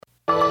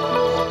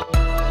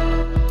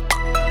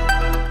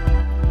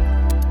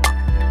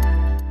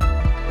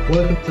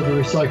Welcome to the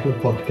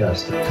Recycled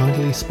Podcast,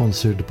 kindly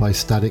sponsored by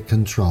Static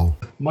Control.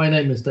 My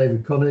name is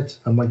David Connett,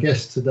 and my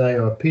guests today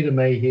are Peter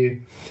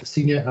Mayhew,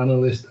 Senior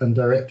Analyst and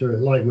Director at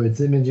Lightwords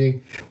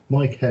Imaging,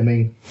 Mike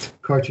Hemming,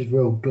 Cartridge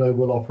World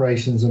Global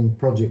Operations and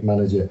Project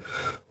Manager.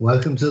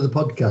 Welcome to the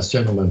podcast,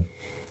 gentlemen.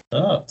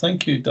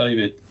 Thank you,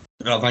 David.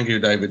 Thank you,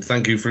 David.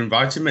 Thank you for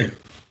inviting me.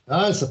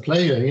 It's a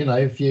pleasure. You know,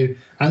 if you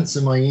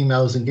answer my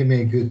emails and give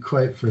me a good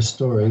quote for a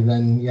story,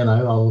 then, you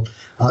know,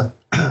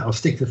 I'll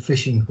stick the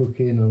fishing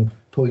hook in and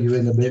pull you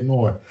in a bit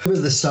more. Over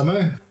the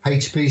summer,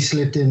 HP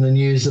slipped in the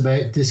news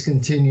about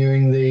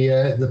discontinuing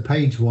the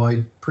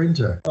PageWide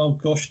printer. Oh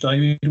gosh,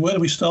 David, where do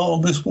we start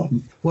on this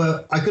one?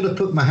 Well, I could have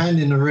put my hand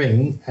in the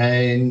ring,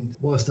 and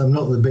whilst I'm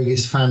not the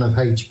biggest fan of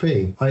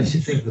HP, I actually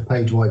think the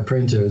PageWide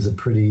printer is a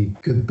pretty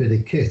good bit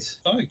of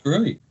kit. I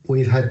agree.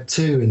 We've had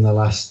two in the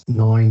last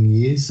 9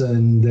 years,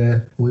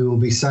 and we will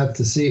be sad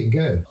to see it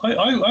go.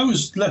 I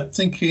was left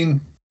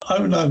thinking,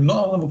 oh no,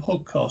 not another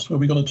podcast where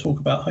we're going to talk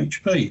about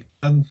HP.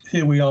 And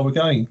here we are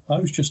again. I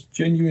was just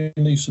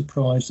genuinely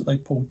surprised that they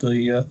pulled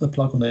the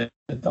plug on it.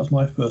 That was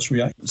my first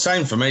reaction.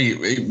 Same for me.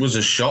 It was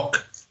a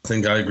shock. I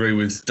think I agree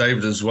with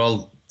David as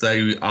well.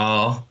 They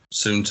are,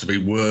 soon to be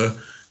were,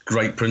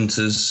 great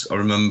printers. I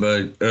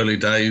remember early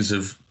days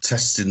of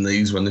testing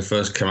these when they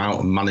first came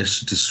out and managed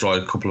to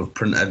destroy a couple of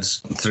print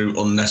heads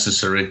through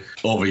unnecessary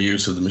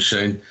overuse of the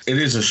machine. It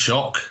is a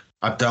shock.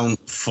 I don't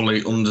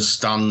fully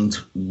understand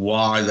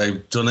why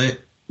they've done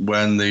it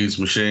when these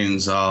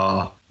machines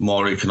are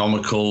more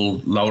economical,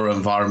 lower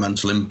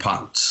environmental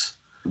impact.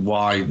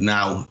 Why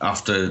now,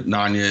 after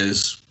 9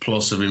 years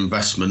plus of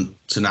investment,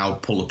 to now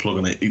pull the plug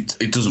on it?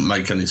 It doesn't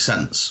make any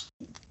sense.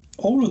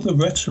 All of the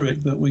rhetoric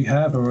that we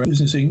have around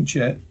business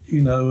inkjet,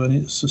 you know, and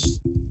its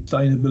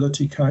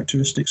sustainability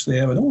characteristics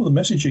there, and all the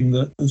messaging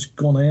that has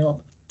gone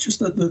out, just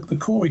the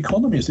core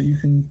economies that you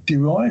can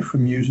derive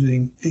from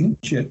using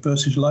inkjet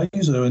versus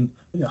laser, and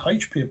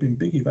HP have been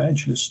big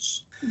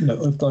evangelists,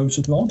 of those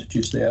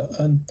advantages there.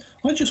 And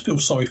I just feel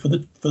sorry for the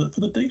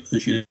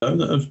dealers,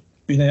 that have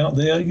been out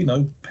there,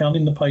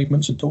 pounding the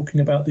pavements and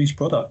talking about these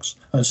products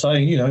and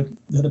saying,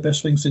 they're the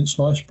best thing since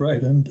sliced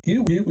bread. And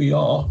here we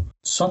are,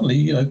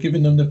 suddenly,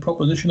 giving them the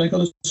proposition, they've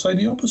got to say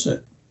the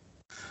opposite.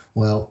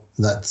 Well,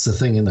 that's the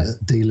thing,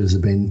 that dealers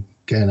have been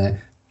going out.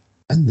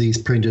 And these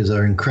printers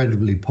are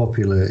incredibly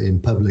popular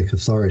in public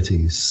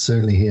authorities,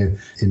 certainly here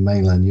in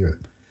mainland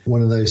Europe.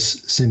 One of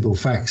those simple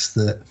facts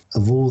that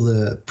of all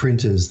the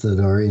printers that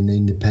are in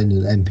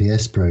independent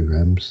MPS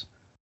programs,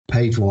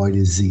 PageWide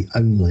is the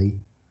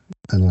only,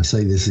 and I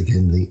say this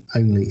again, the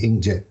only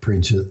inkjet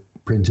printer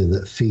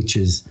that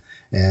features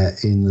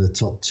in the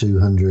top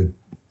 200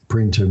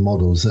 printer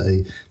models that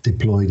are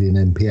deployed in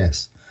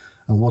MPS.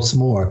 And what's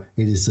more,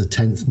 it is the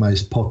 10th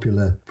most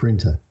popular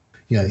printer.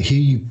 Here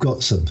you've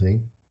got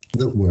something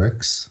that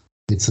works,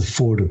 it's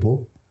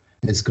affordable,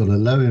 it's got a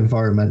low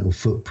environmental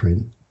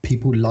footprint,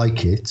 people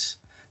like it,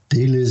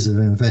 dealers have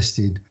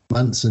invested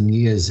months and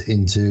years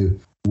into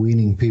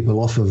weaning people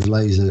off of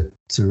laser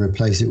to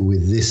replace it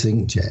with this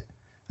inkjet,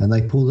 and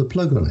they pull the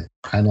plug on it.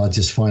 And I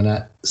just find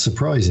that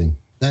surprising.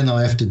 Then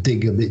I have to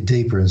dig a bit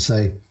deeper and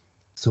say,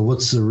 so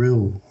what's the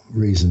real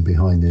reason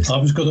behind this? I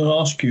was going to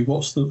ask you,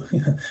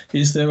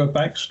 is there a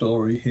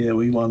backstory here,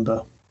 we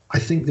wonder? I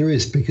think there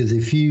is, because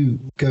if you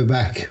go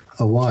back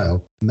a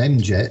while,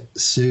 Memjet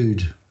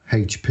sued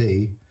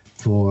HP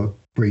for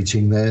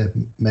breaching their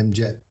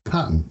Memjet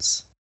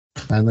patents.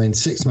 And then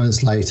 6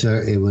 months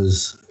later, it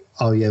was,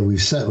 oh yeah,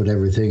 we've settled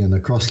everything and a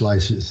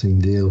cross-licensing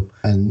deal.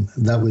 And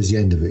that was the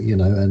end of it,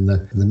 and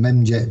the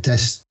Memjet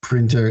desk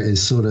printer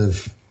is sort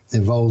of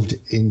evolved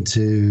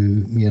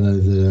into,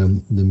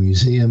 the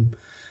museum,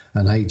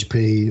 and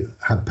HP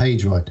had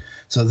PageWide.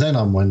 So then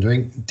I'm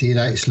wondering, did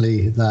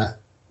actually that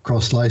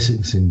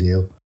cross-licensing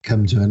deal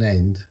come to an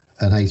end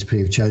and HP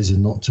have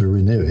chosen not to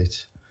renew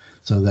it,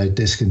 so they're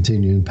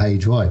discontinuing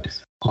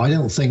PageWide? I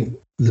don't think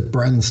the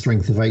brand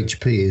strength of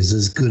HP is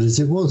as good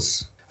as it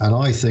was. And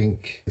I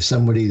think if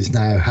somebody is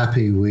now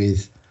happy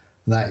with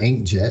that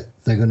inkjet,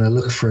 they're going to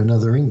look for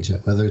another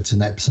inkjet, whether it's an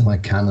Epson, a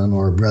Canon,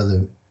 or a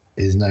Brother.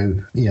 Is no,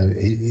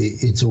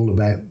 it's all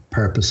about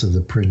purpose of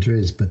the printer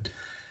is, but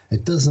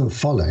it doesn't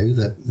follow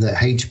that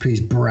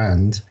HP's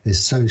brand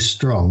is so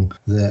strong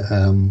that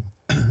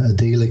a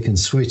dealer can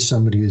switch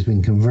somebody who's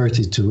been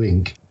converted to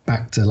ink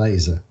back to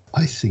laser.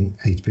 I think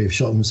HP have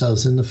shot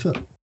themselves in the foot.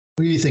 What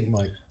do you think,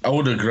 Mike? I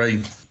would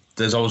agree.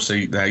 There's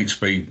obviously the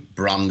HP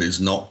brand is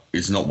not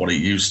what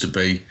it used to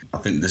be. I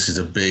think this is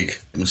a big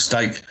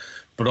mistake.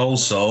 But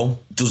also,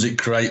 does it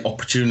create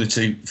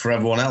opportunity for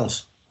everyone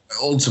else?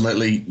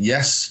 Ultimately,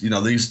 yes.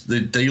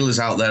 The dealers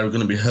out there are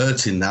going to be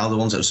hurting now. The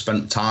ones that have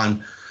spent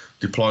time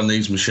deploying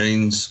these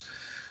machines,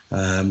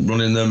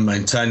 running them,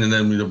 maintaining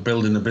them,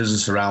 building a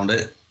business around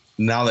it.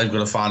 Now they've got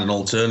to find an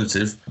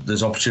alternative.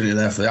 There's opportunity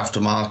there for the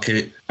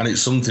aftermarket, and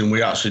it's something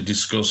we actually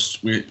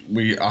discussed.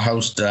 I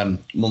host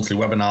monthly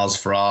webinars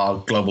for our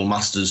global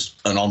masters,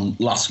 and on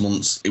last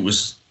month's, it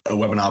was a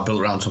webinar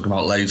built around talking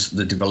about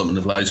the development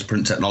of laser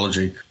print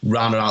technology.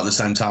 Round about the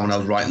same time when I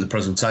was writing the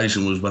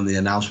presentation was when the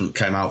announcement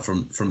came out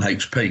from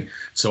HP.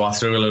 So I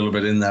threw a little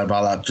bit in there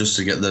about that just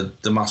to get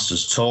the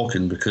masters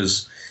talking,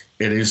 because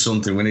it is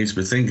something we need to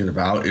be thinking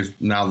about. If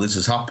now this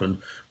has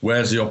happened,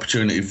 where's the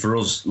opportunity for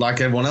us? Like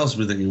everyone else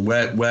will be thinking,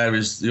 where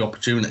is the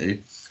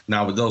opportunity?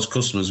 Now with those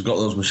customers who've got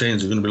those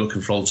machines, are going to be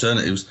looking for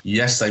alternatives.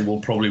 Yes, they will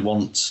probably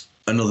want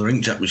another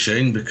inkjet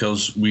machine,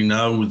 because we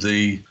know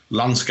the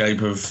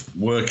landscape of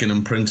working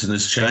and printing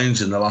has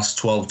changed in the last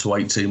 12 to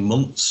 18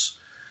 months.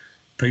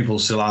 People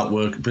still out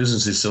work,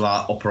 businesses still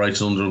out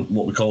operating under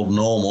what we call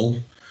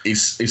normal.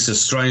 It's a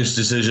strange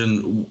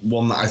decision,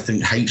 one that I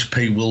think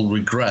HP will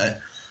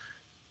regret,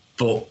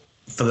 but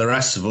for the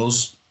rest of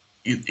us,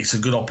 it's a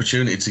good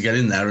opportunity to get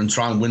in there and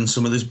try and win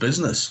some of this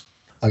business.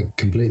 I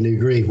completely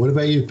agree. What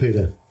about you,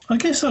 Peter? I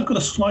guess I've got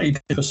a slightly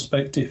different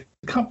perspective.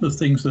 A couple of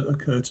things that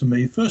occur to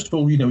me. First of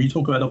all, you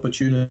talk about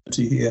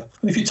opportunity here.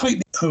 And if you take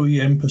the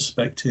OEM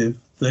perspective,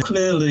 then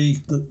clearly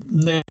the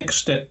next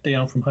step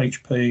down from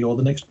HP, or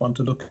the next one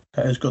to look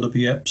at, has got to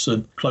be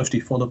Epson, closely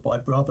followed by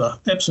Brother.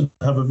 Epson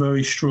have a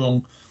very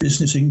strong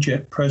business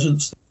inkjet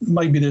presence.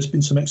 Maybe there's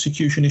been some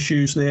execution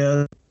issues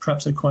there.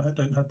 Perhaps they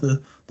don't have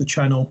the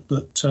channel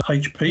that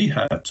HP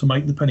had to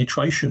make the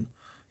penetration,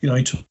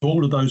 into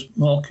all of those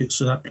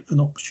markets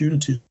and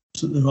opportunities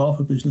that there are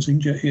for business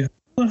inkjet here.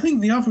 I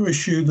think the other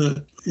issue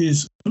that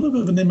is a little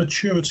bit of an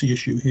immaturity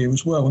issue here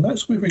as well, and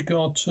that's with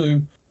regard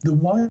to the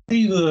way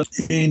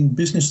that in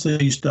business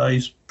these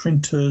days,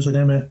 printers and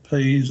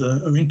MFPs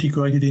are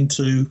integrated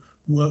into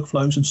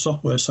workflows and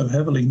software so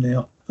heavily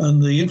now,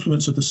 and the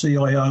influence of the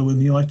CIO and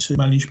the IT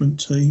management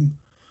team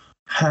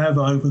have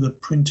over the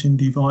printing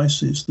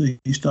devices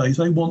these days.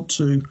 They want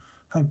to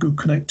have good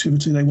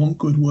connectivity, they want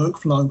good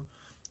workflow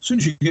as soon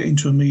as you get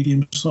into a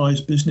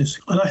medium-sized business.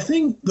 And I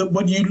think that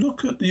when you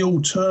look at the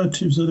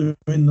alternatives that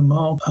are in the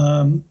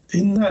market,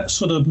 in that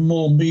sort of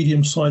more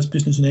medium-sized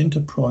business and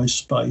enterprise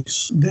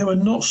space, there are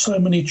not so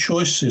many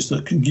choices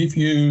that can give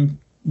you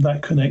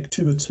that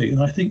connectivity.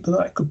 And I think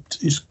that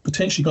is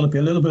potentially going to be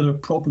a little bit of a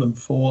problem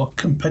for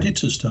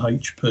competitors to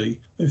HP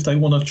if they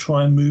want to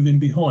try and move in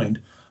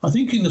behind. I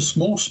think in the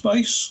small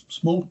space,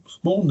 small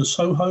in the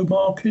Soho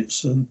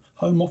markets and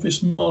home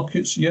office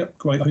markets, yep,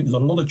 great. I think there's a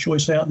lot of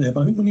choice out there.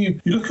 But I think when you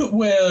look at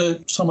where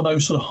some of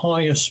those sort of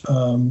highest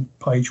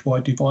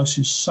PageWide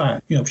devices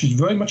sat, which is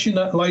very much in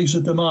that laser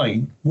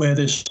domain, where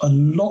there's a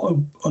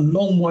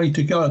long way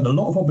to go and a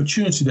lot of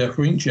opportunity there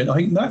for inkjet. I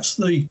think that's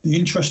the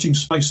interesting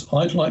space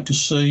I'd like to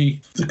see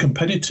the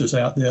competitors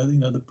out there,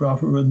 the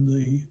Brother and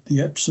the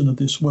Epson of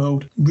this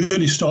world,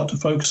 really start to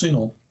focus in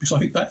on, because I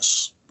think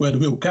that's where the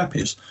real gap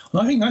is.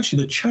 And I think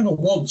actually the channel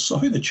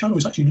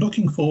is actually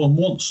looking for and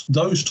wants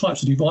those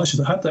types of devices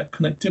that have that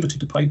connectivity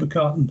to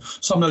Papercut and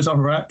some of those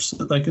other apps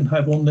that they can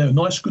have on there. A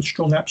nice, good,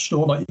 strong app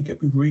store like you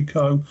get with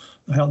Ricoh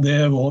out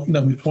there, or,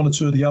 with one or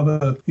two of the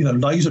other,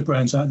 laser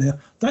brands out there.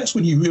 That's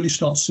when you really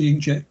start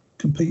seeing inkjet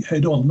compete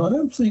head on. And I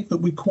don't think that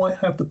we quite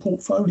have the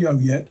portfolio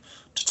yet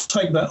to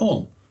take that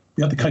on.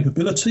 We have the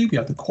capability, we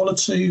have the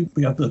quality,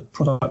 we have the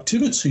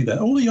productivity there,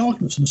 all the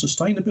arguments and the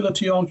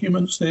sustainability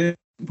arguments there.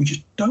 We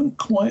just don't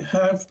quite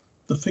have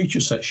the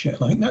feature sets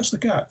yet. I think that's the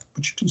gap,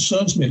 which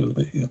concerns me a little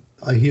bit here.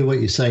 I hear what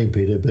you're saying,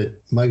 Peter,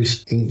 but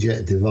most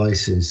inkjet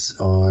devices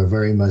are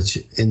very much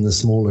in the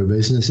smaller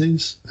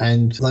businesses,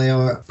 and they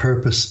are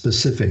purpose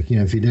specific.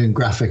 If you're doing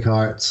graphic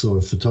arts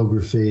or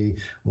photography,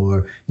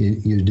 or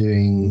you're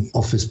doing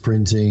office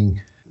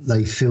printing,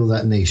 they fill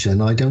that niche.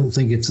 And I don't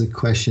think it's a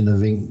question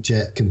of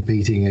inkjet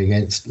competing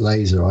against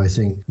laser. I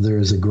think there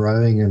is a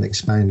growing and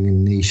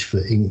expanding niche for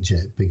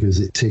inkjet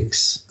because it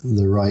ticks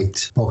the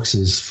right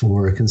boxes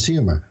for a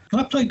consumer. Can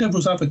I play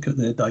devil's advocate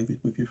there,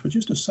 David, with you for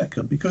just a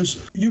second?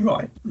 Because you're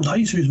right,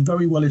 laser is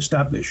very well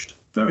established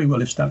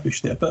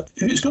there. But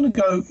if it's going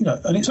to go,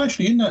 and it's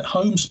actually in that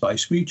home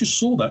space, we just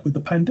saw that with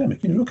the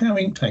pandemic. Look how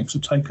ink tanks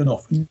have taken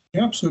off. And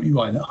you're absolutely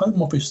right. In that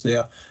home office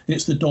there,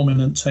 it's the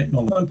dominant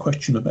technology, no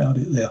question about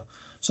it there.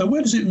 So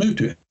where does it move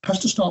to? It has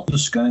to start with the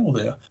scale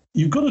there.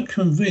 You've got to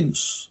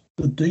convince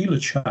the dealer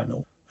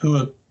channel, who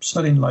are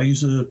selling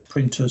laser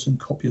printers and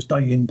copiers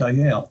day in,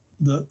 day out,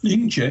 that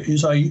inkjet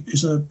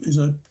is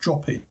a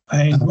drop-in.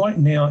 And right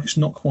now, it's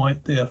not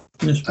quite there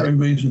for this very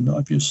reason that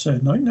I've just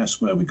said. And I think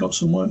that's where we've got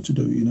some work to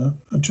do,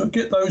 and to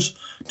get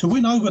to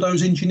win over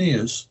those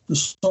engineers, the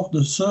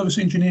service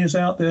engineers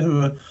out there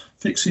who are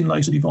fixing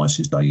laser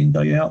devices day in,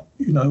 day out,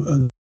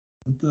 and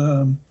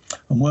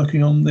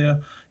working on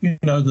their,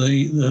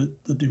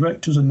 the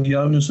directors and the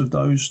owners of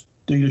those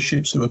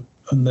dealerships who are,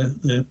 and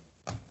their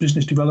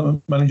business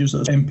development managers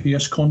that have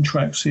MPS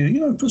contracts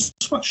here, for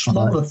such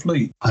smaller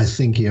fleet. I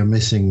think you're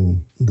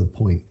missing the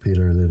point,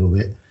 Peter, a little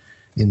bit,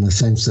 in the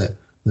sense that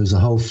there's a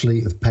whole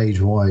fleet of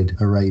PageWide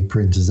array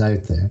printers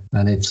out there,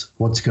 and it's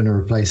what's going to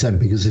replace them.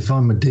 Because if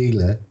I'm a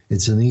dealer,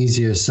 it's an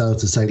easier sell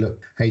to say,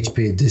 look,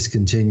 HP are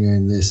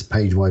discontinuing this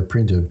PageWide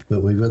printer,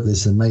 but we've got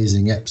this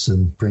amazing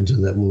Epson printer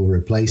that will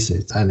replace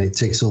it, and it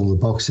ticks all the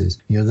boxes.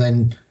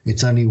 Then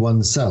it's only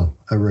one sell,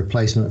 a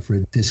replacement for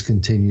a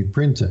discontinued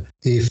printer.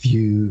 If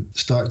you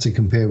start to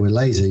compare with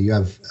laser, you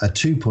have a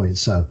 2-point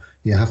sell.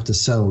 You have to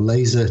sell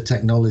laser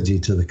technology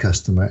to the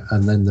customer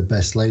and then the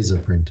best laser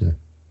printer.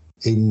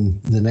 In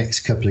the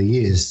next couple of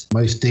years,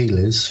 most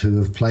dealers who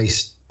have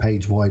placed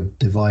PageWide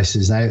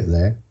devices out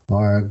there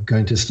are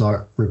going to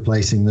start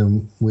replacing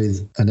them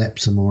with an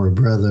Epson or a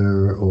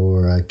Brother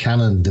or a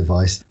Canon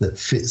device that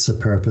fits the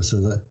purpose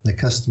of the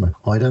customer.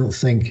 I don't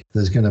think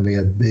there's going to be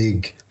a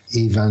big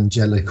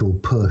evangelical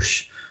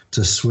push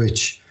to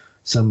switch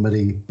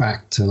somebody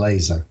back to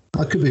laser.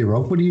 I could be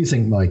wrong. What do you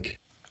think, Mike?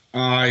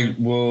 I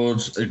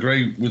would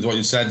agree with what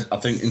you said. I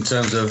think in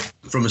terms of,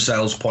 from a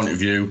sales point of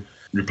view,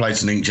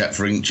 replacing inkjet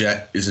for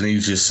inkjet is an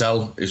easier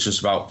sell. It's just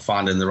about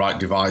finding the right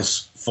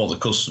device for the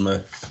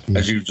customer,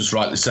 as you just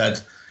rightly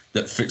said,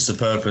 that fits the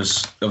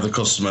purpose of the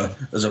customer,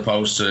 as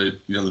opposed to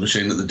the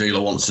machine that the dealer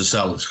wants to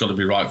sell. It's got to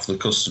be right for the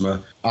customer.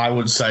 I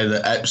would say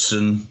that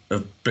Epson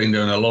have been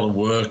doing a lot of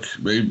work.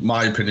 In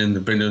my opinion,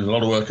 they've been doing a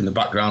lot of work in the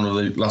background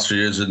over the last few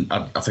years, and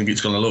I think it's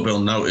gone a little bit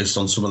unnoticed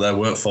on some of their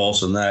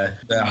workforce and their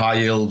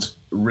high yield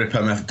RIP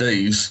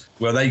MFDs,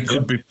 where they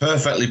could be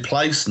perfectly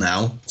placed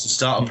now to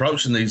start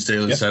approaching these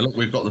dealers and say, look,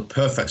 we've got the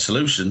perfect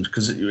solution.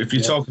 Because if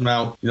you're talking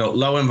about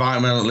low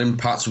environmental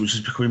impacts, which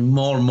is becoming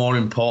more and more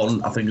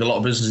important, I think a lot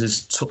of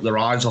businesses took their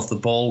eyes off the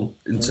ball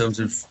in terms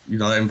of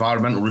their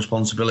environmental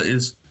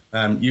responsibilities.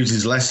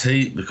 Uses less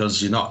heat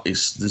because you've not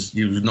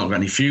got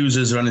any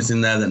fuses or anything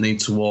there that need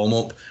to warm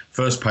up.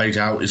 First page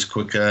out is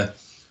quicker.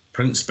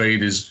 Print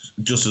speed is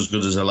just as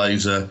good as a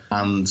laser,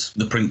 and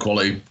the print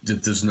quality,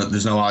 there's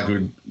no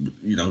arguing,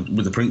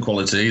 with the print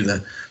quality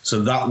either.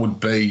 So that would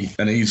be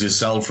an easier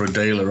sell for a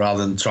dealer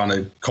rather than trying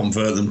to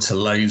convert them to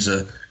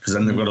laser, because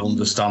then they've got to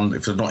understand,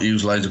 if they've not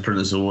used laser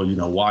printers, or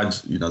why,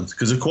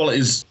 because the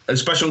quality is,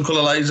 especially on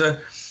colour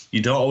laser, you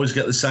don't always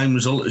get the same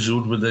result as you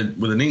would with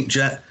an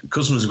inkjet.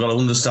 Customers have got to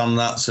understand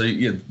that. So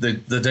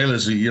the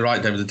dealers, you're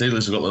right, David, the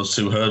dealers have got those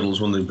two hurdles.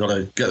 One, they've got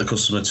to get the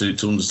customer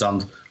to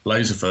understand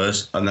laser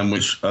first, and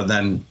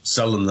then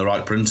sell them the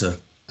right printer.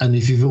 And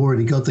if you've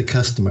already got the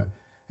customer,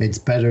 it's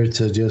better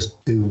to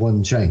just do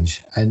one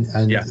change and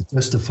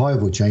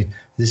justifiable change.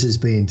 This is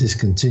being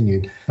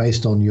discontinued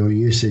based on your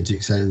usage,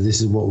 etc.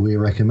 This is what we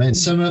recommend.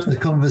 Sum up the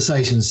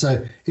conversation.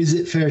 So is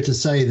it fair to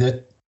say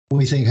that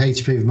we think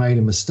HP have made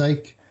a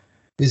mistake?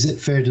 Is it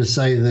fair to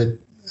say that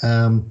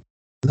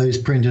those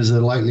printers are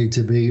likely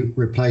to be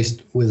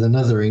replaced with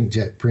another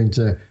inkjet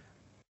printer?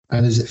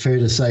 And is it fair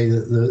to say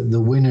that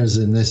the winners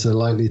in this are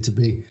likely to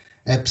be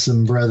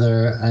Epson,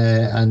 Brother,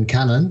 and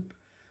Canon?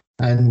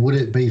 And would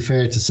it be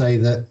fair to say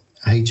that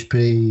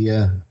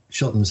HP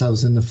shot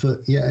themselves in the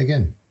foot yet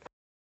again?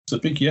 It's a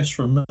big yes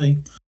from me.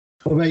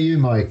 What about you,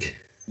 Mike?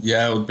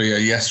 Yeah, it would be a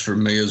yes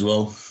from me as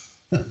well.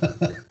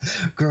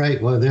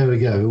 Great. Well, there we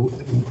go.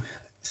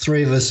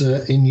 Three of us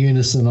are in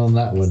unison on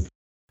that one.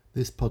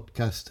 This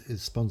podcast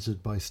is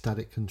sponsored by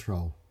Static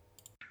Control.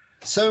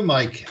 So,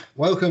 Mike,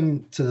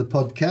 welcome to the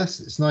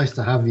podcast. It's nice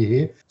to have you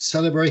here,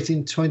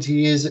 celebrating 20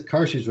 years at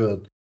Cartridge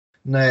World.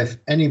 Now, if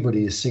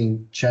anybody has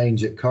seen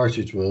change at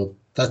Cartridge World,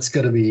 that's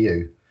got to be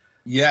you.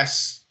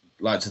 Yes,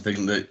 I'd like to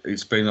think that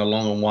it's been a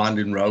long and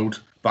winding road.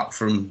 Back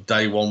from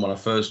day one when I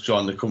first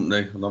joined the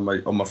company, and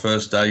on my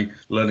first day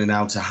learning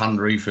how to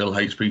hand refill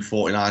HP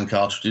 49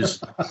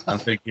 cartridges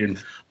and thinking,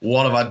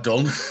 what have I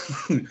done?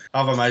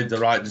 Have I made the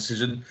right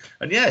decision?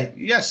 And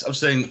yes, I've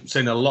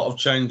seen a lot of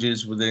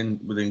changes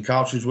within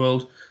Cartridge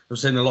World. I've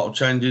seen a lot of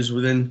changes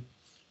within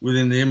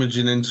the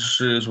imaging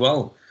industry as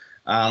well.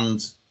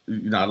 And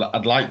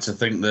I'd like to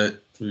think that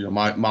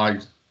my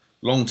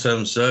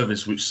long-term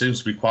service, which seems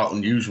to be quite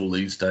unusual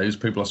these days.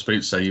 People I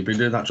speak to say, you've been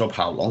doing that job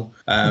how long?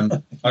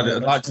 I'd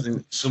like to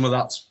think some of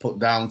that's put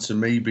down to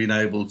me being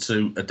able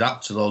to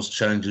adapt to those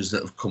changes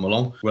that have come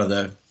along,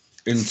 whether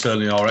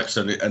internally or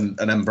externally, and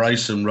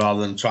embrace them rather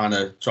than trying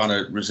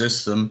to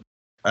resist them,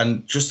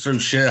 and just through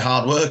sheer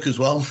hard work as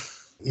well.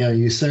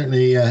 You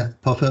certainly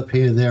pop up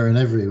here, there, and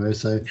everywhere,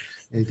 so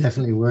you're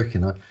definitely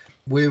working on it.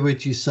 Where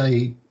would you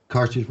say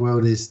Cartridge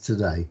World is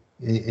today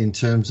in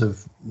terms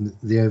of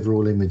the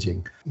overall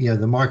imaging?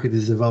 The market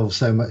has evolved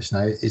so much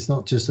now. It's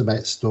not just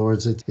about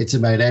stores, it's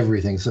about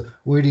everything. So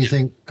where do you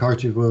think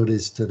Cartridge World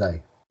is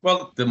today?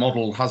 Well, the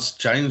model has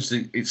changed.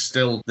 It's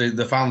still,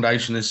 the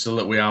foundation is still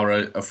that we are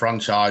a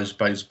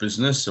franchise-based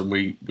business, and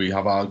we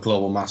have our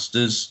global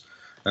masters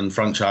and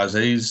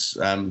franchisees,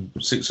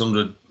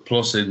 600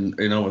 plus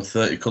in over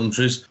 30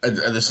 countries. At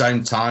the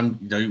same time,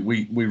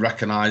 we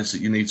recognise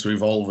that you need to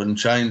evolve and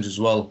change as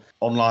well.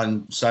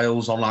 Online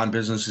sales, online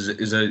business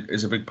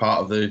is a big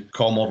part of the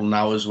core model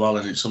now as well,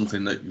 and it's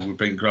something that we've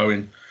been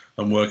growing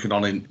and working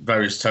on in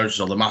various territories,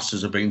 or the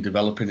masters have been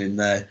developing in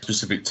their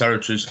specific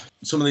territories.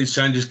 Some of these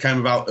changes came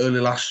about early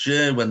last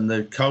year when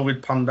the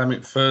COVID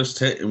pandemic first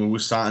hit, and we were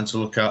starting to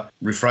look at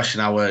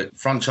refreshing our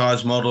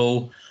franchise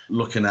model,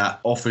 looking at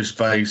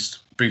office-based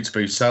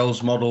B2B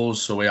sales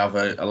models. So we have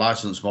a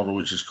license model,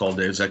 which is called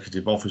the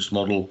Executive Office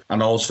model.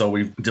 And also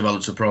we've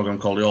developed a program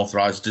called the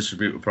Authorised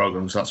Distributor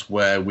Program. So that's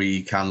where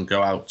we can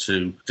go out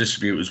to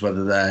distributors,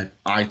 whether they're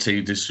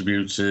IT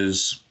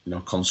distributors,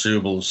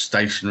 consumables,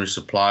 stationery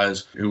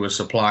suppliers who are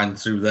supplying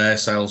through their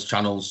sales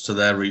channels to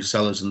their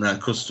resellers and their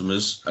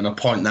customers, and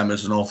appoint them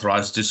as an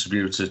authorised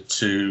distributor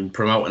to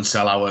promote and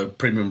sell our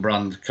premium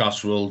brand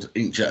Cartridge World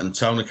inkjet and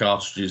toner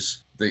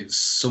cartridges. It's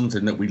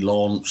something that we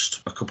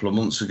launched a couple of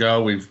months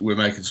ago. We're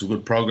making some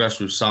good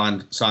progress. We've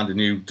signed a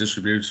new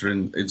distributor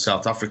in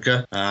South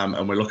Africa,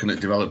 and we're looking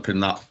at developing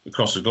that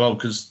across the globe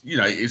because,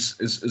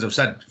 it's, as I've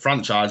said,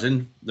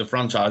 franchising, the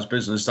franchise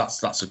business,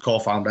 that's a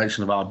core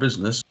foundation of our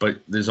business. But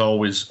there's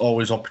always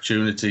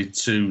opportunity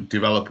to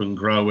develop and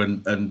grow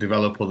and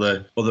develop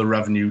other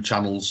revenue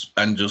channels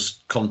and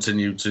just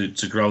continue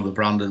to grow the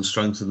brand and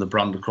strengthen the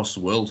brand across the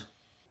world.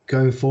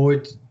 Going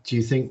forward, do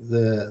you think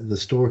the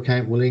store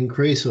count will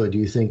increase, or do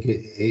you think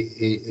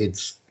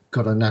it's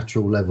got a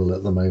natural level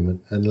at the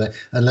moment,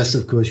 unless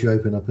of course you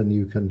open up a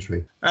new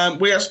country?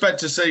 We expect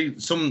to see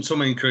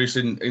some increase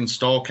in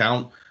store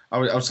count. I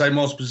would say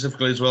more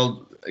specifically as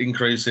well,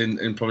 increase in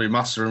probably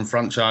master and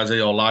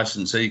franchisee or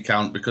licensee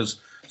count,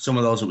 because some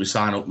of those that we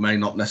sign up may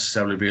not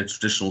necessarily be a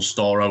traditional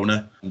store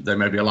owner. They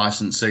may be a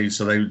licensee,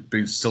 so they'd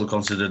be still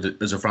considered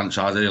as a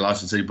franchisee, a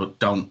licensee, but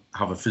don't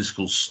have a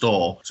physical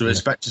store. So we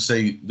expect to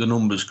see the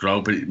numbers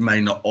grow, but it may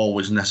not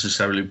always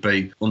necessarily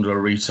be under a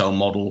retail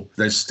model.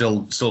 There's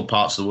still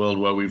parts of the world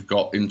where we've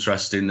got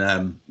interest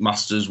in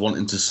masters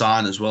wanting to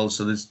sign as well.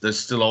 So there's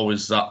still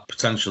always that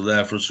potential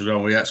there for us to grow,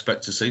 and we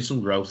expect to see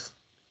some growth.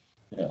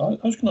 Yeah, I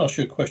was going to ask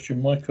you a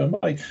question, Mike.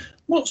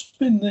 What's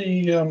been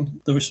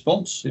the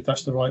response, if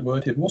that's the right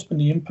word here? What's been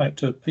the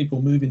impact of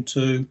people moving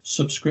to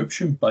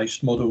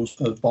subscription-based models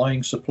of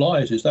buying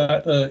supplies? Is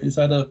that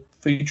a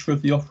feature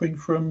of the offering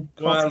from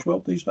Cartridge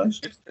World these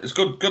days? It's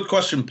a good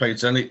question,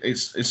 Peter, and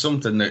it's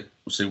something that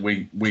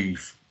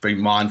we've been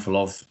mindful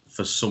of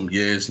for some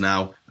years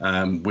now.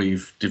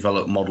 We've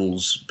developed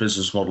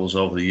business models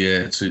over the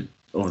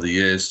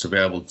years to be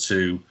able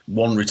to,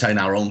 one, retain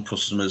our own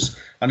customers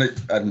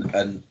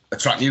and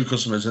attract new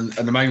customers. And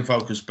the main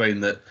focus being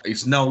that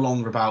it's no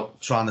longer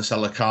about trying to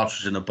sell a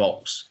cartridge in a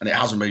box, and it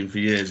hasn't been for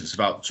years. It's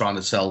about trying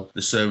to sell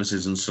the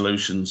services and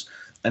solutions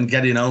and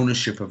getting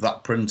ownership of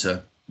that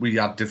printer. We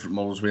had different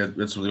models. We had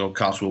something called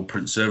Cartridge World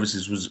Print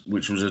Services,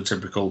 which was a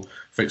typical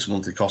fixed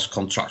monthly cost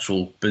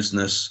contractual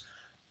business.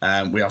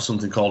 We have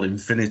something called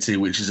Infinity,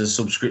 which is a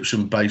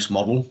subscription-based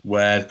model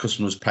where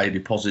customers pay a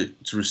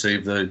deposit to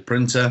receive the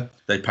printer.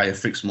 They pay a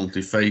fixed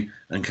monthly fee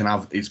and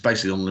it's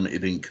basically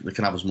unlimited ink. They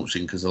can have as much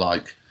ink as they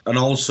like. And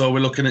also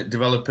we're looking at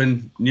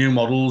developing new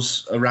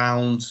models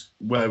around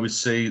where we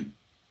see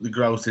the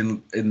growth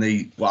in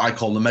the what I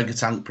call the mega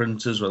tank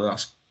printers, whether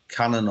that's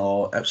Canon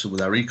or Epson with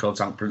their eco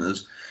tank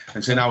printers.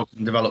 And so now we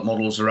can develop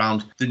models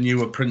around the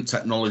newer print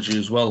technology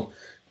as well.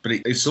 But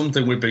it's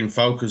something we've been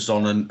focused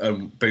on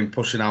and been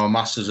pushing our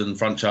masters and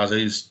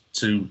franchisees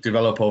to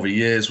develop over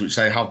years, which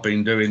they have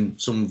been doing,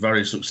 some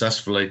very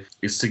successfully,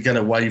 is to get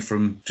away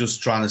from just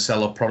trying to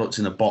sell a product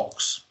in a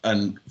box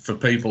and for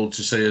people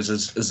to see us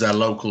as their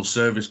local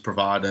service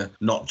provider,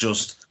 not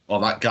just,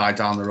 that guy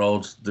down the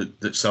road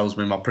that sells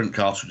me my print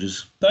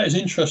cartridges. That is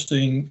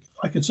interesting.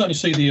 I can certainly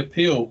see the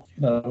appeal,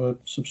 a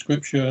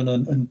subscription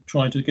and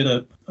trying to get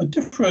a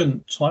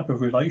different type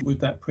of relation with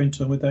that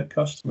printer and with that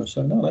customer.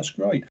 So, no, that's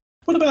great.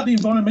 What about the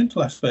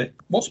environmental aspect?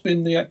 What's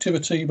been the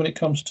activity when it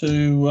comes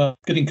to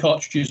getting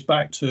cartridges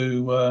back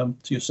to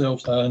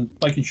yourselves and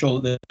making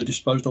sure that they're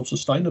disposed of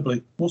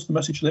sustainably? What's the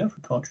message there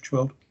for Cartridge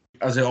World?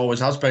 As it always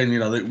has been,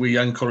 that we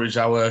encourage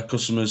our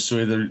customers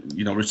to either,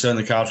 return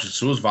the cartridge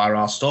to us via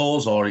our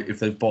stores, or if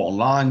they've bought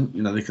online,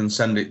 they can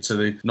send it to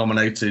the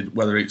nominated,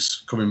 whether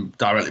it's coming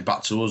directly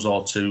back to us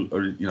or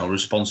to a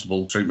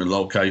responsible treatment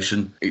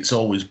location. It's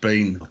always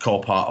been a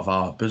core part of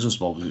our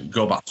business model.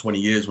 Go back 20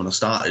 years when I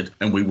started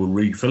and we were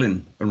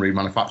refilling and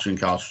remanufacturing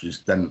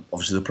cartridges. Then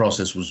obviously the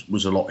process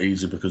was a lot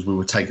easier because we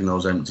were taking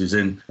those empties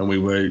in and we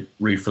were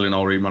refilling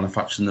or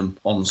remanufacturing them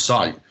on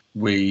site.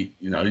 We,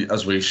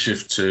 as we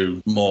shift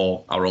to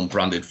more our own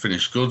branded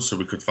finished goods, so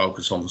we could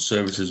focus on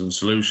services and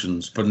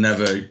solutions, but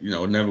never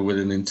with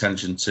an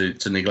intention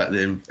to neglect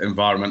the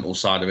environmental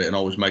side of it, and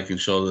always making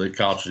sure that the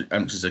cartridge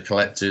empties are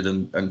collected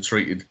and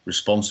treated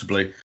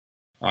responsibly.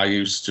 I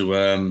used to,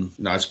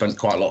 I spent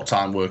quite a lot of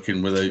time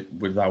working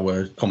with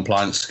our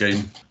compliance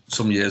scheme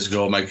some years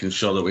ago, making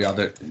sure that we had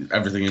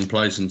everything in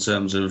place in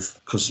terms of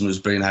customers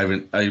being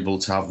able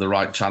to have the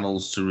right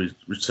channels to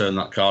return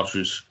that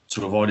cartridge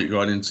to avoid it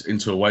going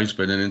into a waste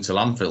bin and into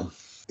landfill.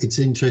 It's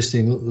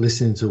interesting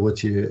listening to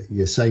what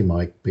you say,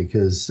 Mike,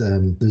 because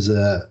there's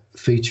a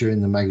feature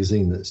in the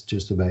magazine that's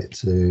just about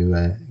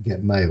to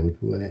get mailed,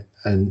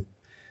 and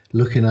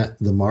looking at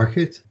the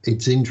market,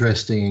 it's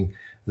interesting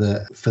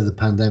that for the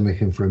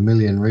pandemic and for a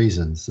million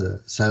reasons,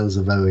 the sales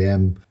of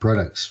OEM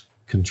products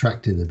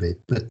contracted a bit,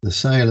 but the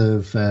sale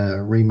of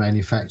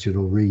remanufactured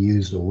or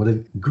reused or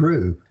whatever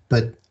grew,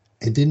 but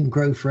it didn't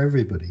grow for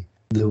everybody.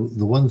 The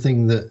one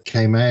thing that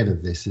came out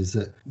of this is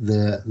that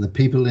the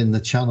people in the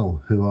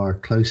channel who are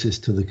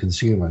closest to the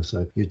consumer,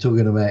 so you're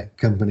talking about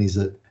companies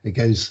that it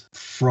goes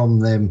from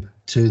them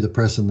to the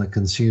person that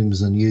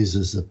consumes and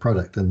uses the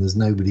product, and there's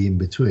nobody in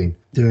between,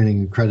 doing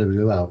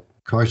incredibly well.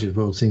 Cartridge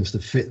World seems to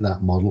fit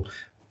that model.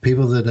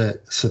 People that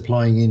are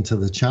supplying into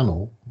the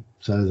channel,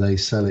 so they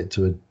sell it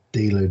to a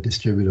dealer,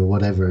 distributor,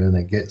 whatever, and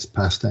it gets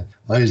passed out.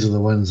 Those are the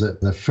ones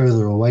that are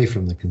further away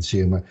from the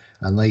consumer,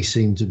 and they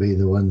seem to be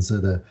the ones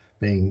that are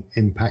being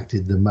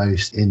impacted the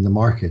most in the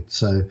market.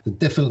 So there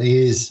definitely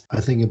is,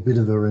 I think, a bit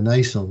of a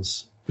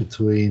renaissance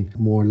between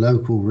more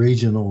local,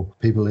 regional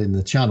people in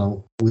the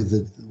channel with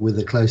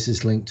the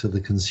closest link to the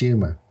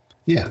consumer.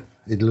 Yeah,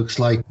 it looks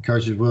like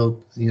Cartridge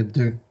World,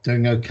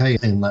 doing okay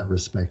in that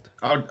respect.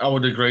 I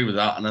would agree with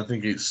that, and I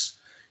think it's,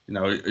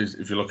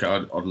 if you look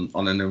at it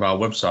on any of our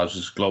websites,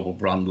 it's global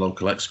brand,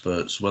 local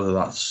experts, whether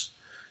that's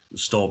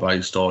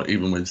store-based or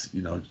even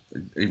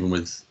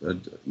with a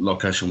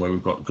location where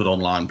we've got good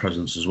online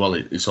presence as well.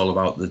 It's all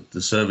about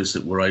the service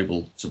that we're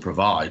able to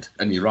provide.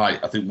 And you're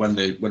right. I think when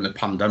the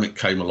pandemic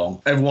came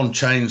along, everyone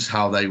changed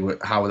how they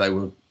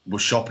were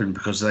shopping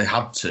because they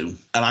had to.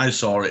 And I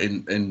saw it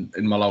in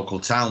my local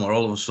town, where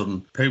all of a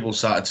sudden people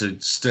started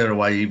to steer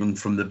away even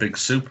from the big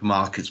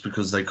supermarkets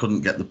because they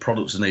couldn't get the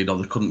products they need, or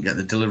they couldn't get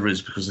the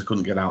deliveries because they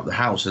couldn't get out of the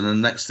house. And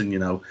then the next thing you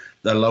know,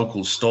 their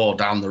local store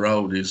down the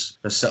road has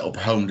set up a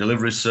home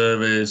delivery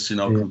service,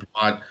 can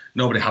provide.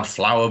 Nobody had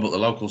flour, but the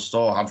local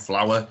store had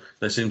flour.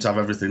 They seem to have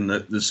everything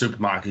that the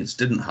supermarkets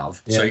didn't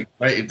have. Yeah. So it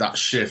created that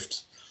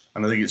shift.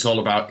 And I think it's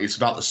about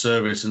the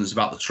service, and it's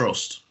about the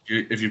trust.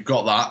 If you've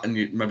got that,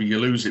 and maybe you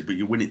lose it, but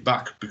you win it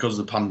back because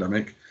of the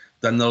pandemic,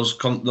 then those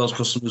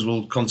customers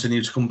will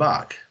continue to come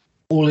back.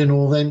 All in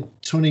all, then,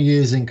 20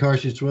 years in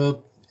Cartridge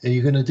World. Are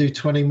you going to do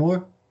 20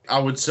 more? I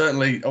would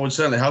certainly hope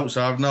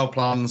so. I have no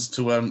plans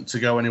to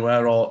go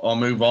anywhere or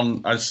move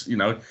on. As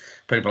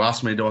people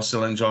ask me, do I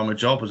still enjoy my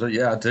job? I say,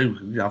 yeah, I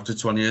do. After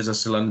 20 years, I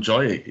still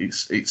enjoy it.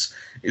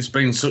 It's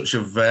been such a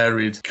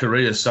varied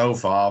career so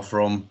far,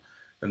 from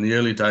in the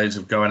early days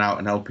of going out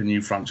and helping new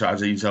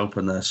franchisees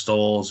open their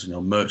stores,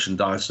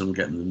 merchandise them,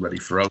 getting them ready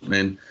for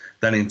opening,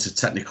 then into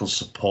technical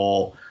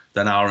support,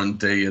 then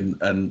R&D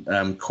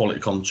and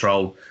quality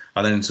control,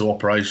 and then into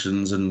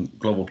operations and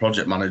global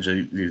project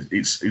manager.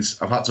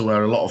 I've had to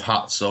wear a lot of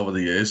hats over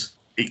the years.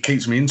 It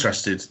keeps me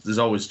interested. There's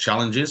always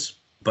challenges,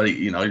 but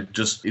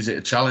is it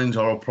a challenge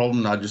or a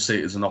problem? I just see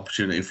it as an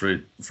opportunity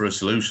for a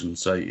solution.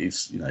 So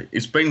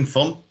it's been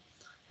fun,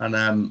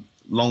 and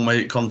long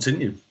may it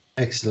continue.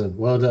 Excellent.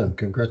 Well done.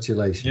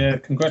 Congratulations. Yeah,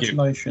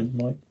 congratulations,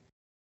 Mike.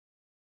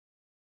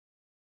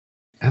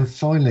 And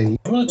finally,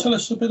 you want to tell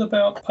us a bit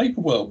about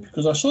PageWide,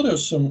 because I saw there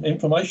was some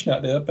information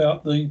out there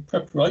about the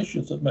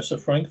preparations that Messe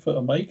Frankfurt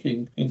are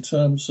making in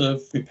terms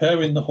of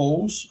preparing the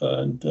halls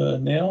and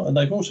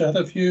they've also had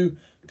a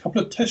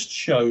couple of test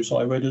shows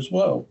I read as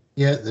well.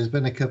 Yeah, there's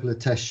been a couple of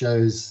test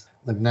shows.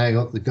 They've now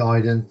got the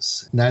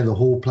guidance. Now the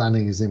hall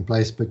planning is in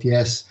place. But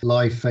yes,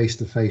 live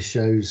face-to-face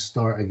shows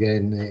start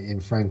again in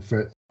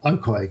Frankfurt. I'm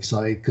quite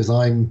excited because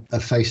I'm a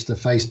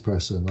face-to-face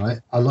person, right?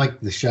 I like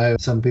the show.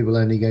 Some people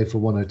only go for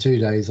 1 or 2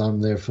 days. I'm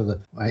there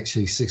for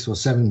actually 6 or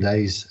 7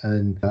 days,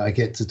 and I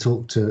get to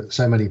talk to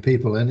so many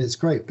people. And it's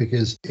great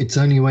because it's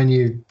only when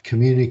you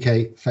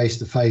communicate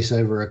face-to-face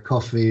over a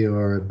coffee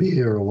or a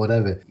beer or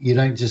whatever, you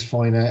don't just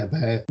find out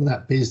about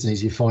that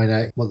business. You find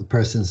out what the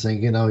person's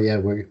thinking. Oh, yeah,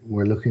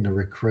 we're looking to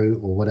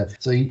recruit or whatever.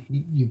 So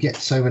you get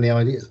so many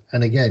ideas.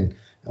 And again,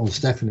 on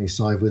Stephanie's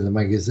side with the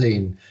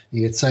magazine,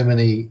 you get so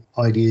many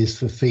ideas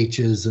for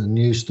features and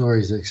news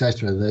stories,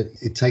 etc., that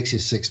it takes you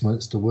 6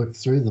 months to work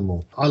through them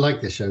all. I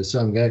like the show, so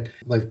I'm going.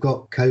 They've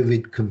got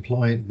COVID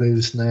compliant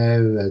booths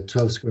now,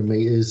 12 square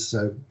meters,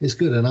 so it's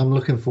good, and I'm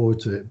looking forward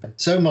to it.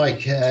 So,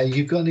 Mike,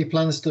 you got any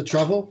plans to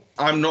travel?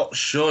 I'm not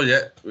sure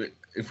yet.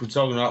 If we're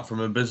talking about from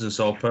a business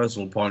or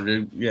personal point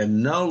of view,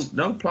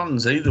 no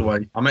plans either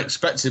way. I'm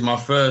expecting my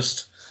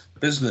first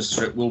business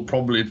trip will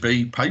probably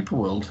be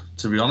PageWide,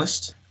 to be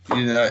honest.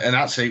 And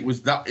actually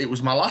it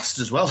was my last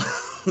as well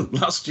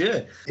last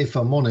year. If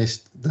I'm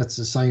honest, that's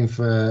the same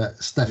for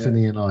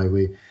Stephanie and I.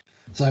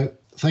 So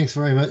thanks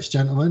very much,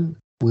 gentlemen.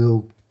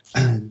 We'll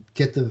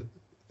get the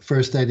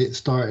first edit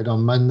started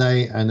on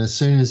Monday, and as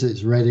soon as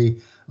it's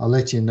ready, I'll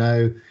let you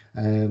know,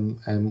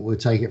 and we'll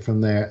take it from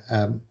there.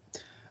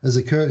 As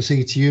a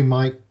courtesy to you,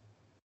 Mike,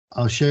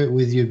 I'll share it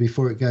with you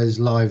before it goes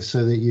live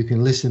so that you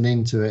can listen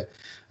into it.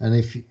 And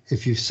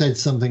if you've said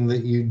something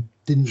that you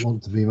didn't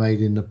want to be made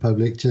in the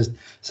public, just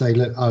say,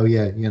 look,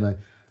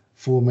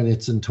 4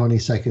 minutes and 20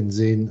 seconds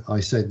in, I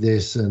said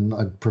this, and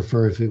I'd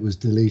prefer if it was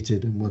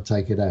deleted, and we'll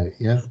take it out.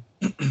 Yeah.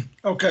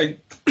 Okay.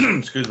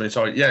 Excuse me.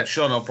 Sorry. Yeah,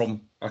 sure. No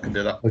problem. I can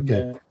do that.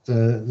 Okay.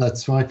 So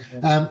that's fine.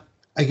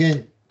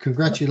 Again,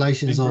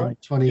 congratulations on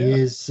 20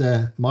 years,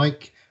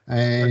 Mike.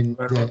 And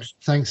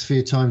thanks for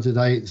your time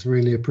today. It's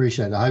really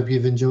appreciated. I hope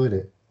you've enjoyed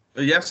it.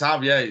 Yes, I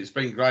have. Yeah, it's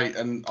been great,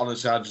 and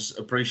honestly, I just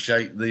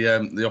appreciate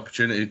the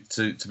opportunity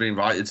to be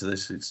invited to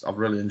this. I've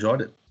really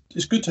enjoyed it.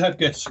 It's good to have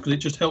guests because it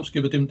just helps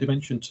give a different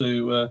dimension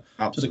to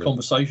the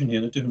conversation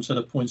here, a different set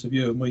of points of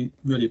view, and we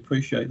really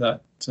appreciate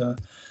that.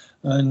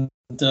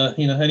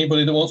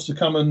 Anybody that wants to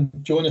come and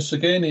join us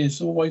again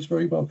is always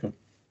very welcome.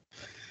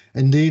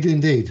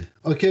 Indeed.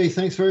 Okay,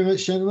 thanks very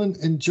much, gentlemen.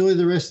 Enjoy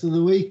the rest of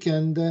the week,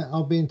 and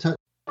I'll be in touch.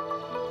 The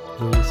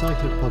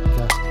Recycled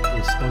podcast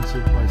is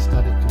sponsored by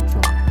Static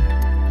Control.